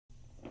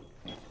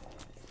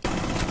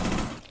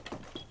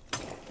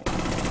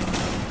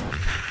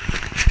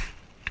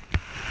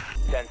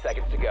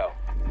go.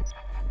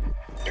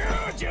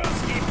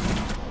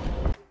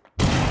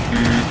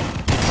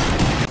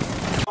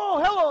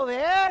 Oh, hello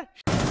there!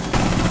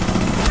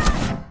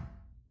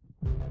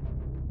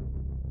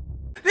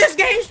 This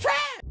game's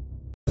trash!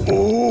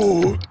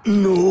 Oh,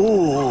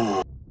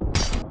 no!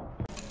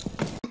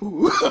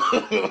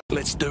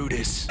 Let's do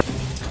this.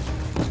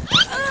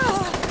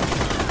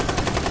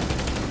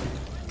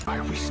 Why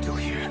are we still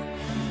here?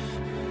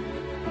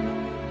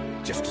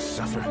 Just to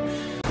suffer?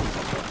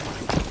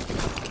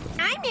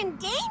 I'm in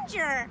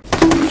danger!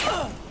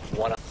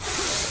 One.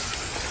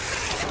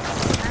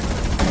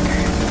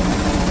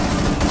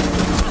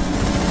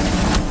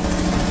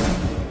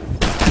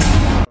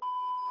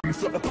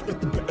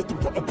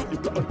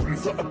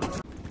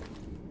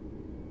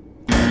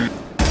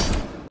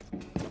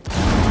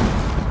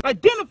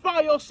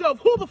 Identify yourself!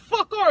 Who the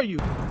fuck are you?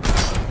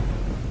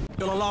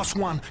 You're the last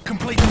one.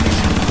 Complete the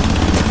mission.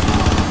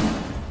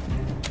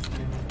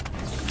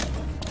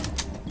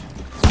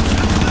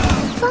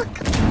 Fuck.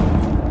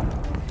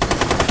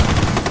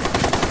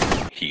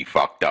 He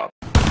fucked up.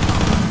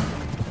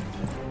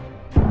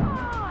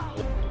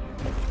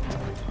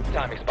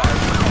 Time expired.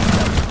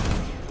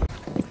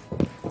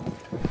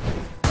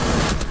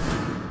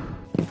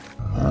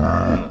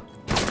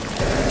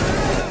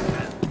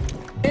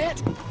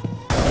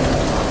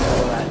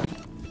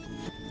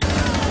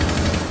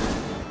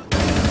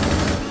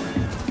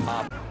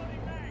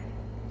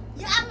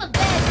 Yeah, I'm a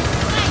bad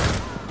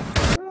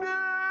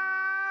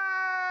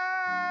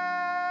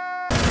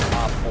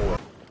Op 4.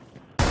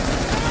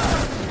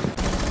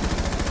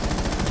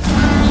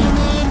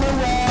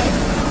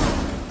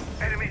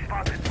 Enemy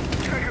spotted.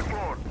 Second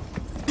floor.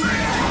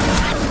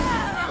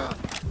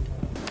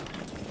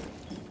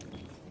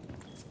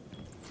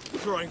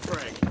 Throwing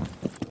frag.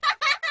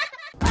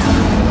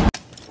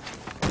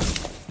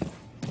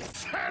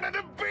 Son of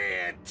a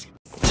bitch!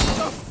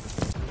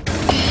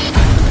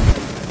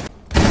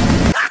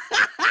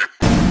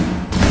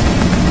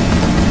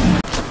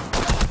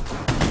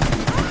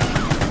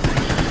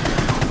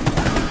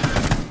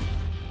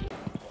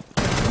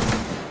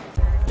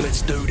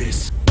 Let's do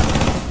this.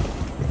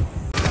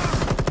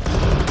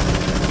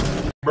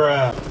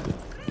 Bruh.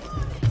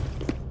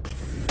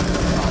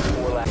 Op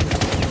 4 left.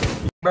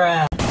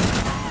 Bruh.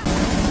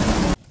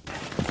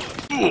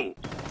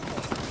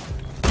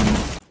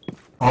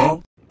 Huh?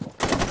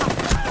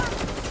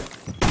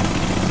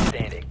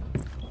 Standing.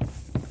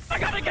 I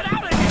gotta get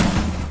out of here!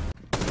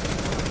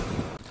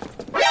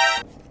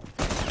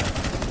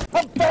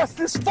 I'm fast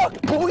as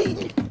fuck,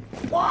 boy!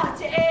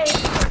 Watch it!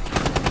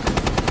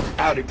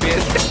 Howdy,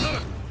 bitch.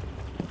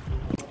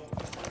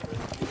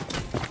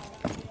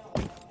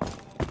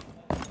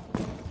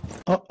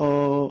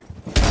 Uh-oh.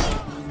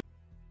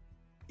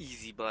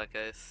 Easy, Black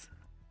Ice.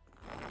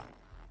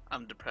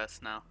 I'm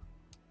depressed now.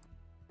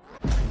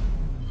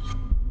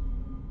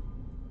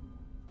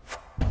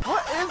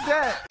 What is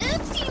that?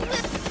 Oopsie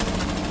whip.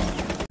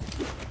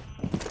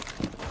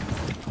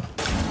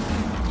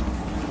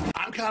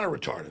 I'm kind of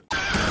retarded.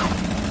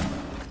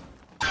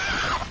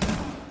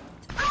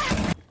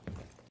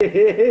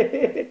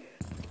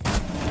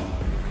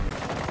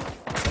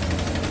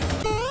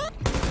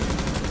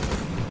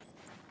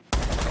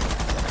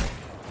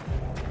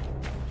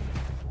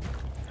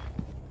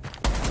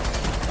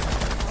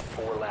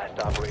 Four last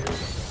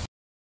operators.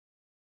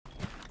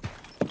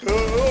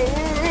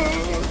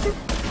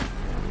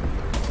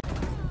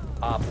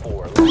 Op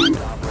 4 last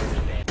operator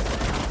standing.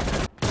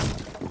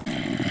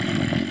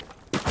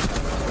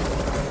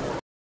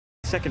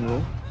 Second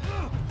rule,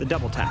 the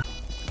double tap.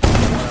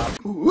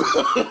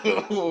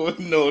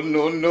 No,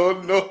 no, no,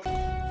 no.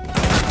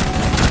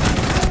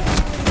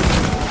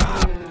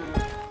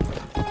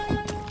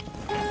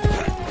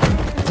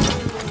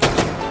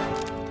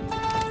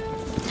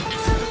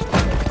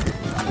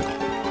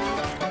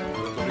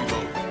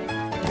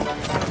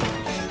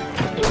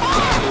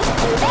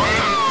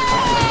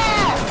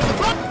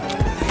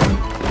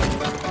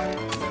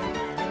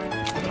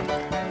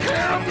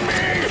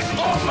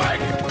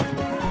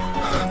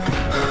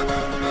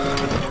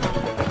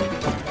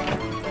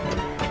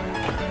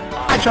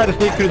 I tried to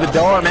sneak through the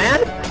door, man.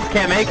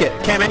 Can't make it.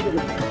 Can't make it.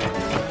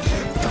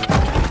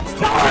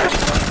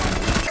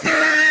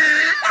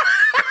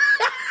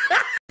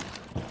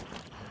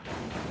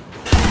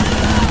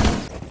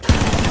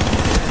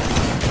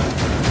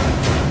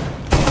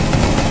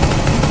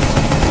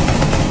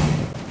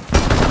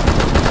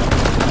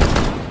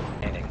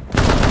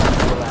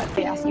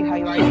 They ask you how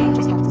you are, you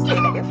just have to say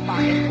that you're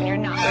fine when you're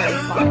not really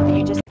fine, but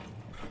you just...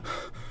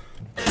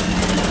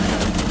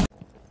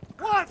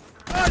 What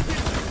are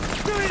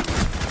you doing?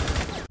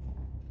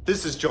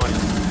 This is Johnny.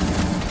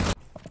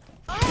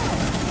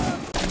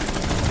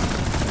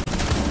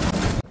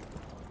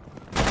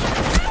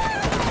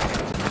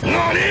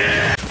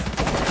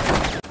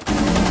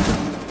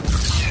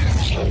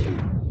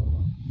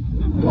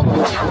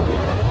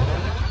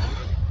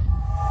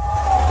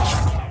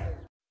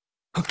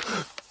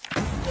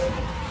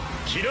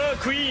 Killer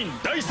Queen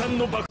第3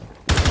の爆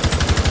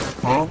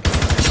Huh?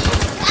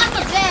 I'm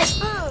a bad.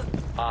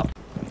 Op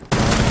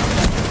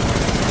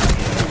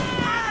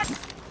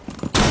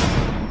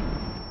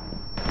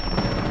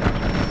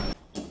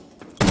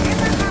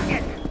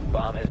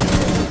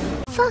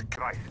Fuck.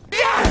 Right.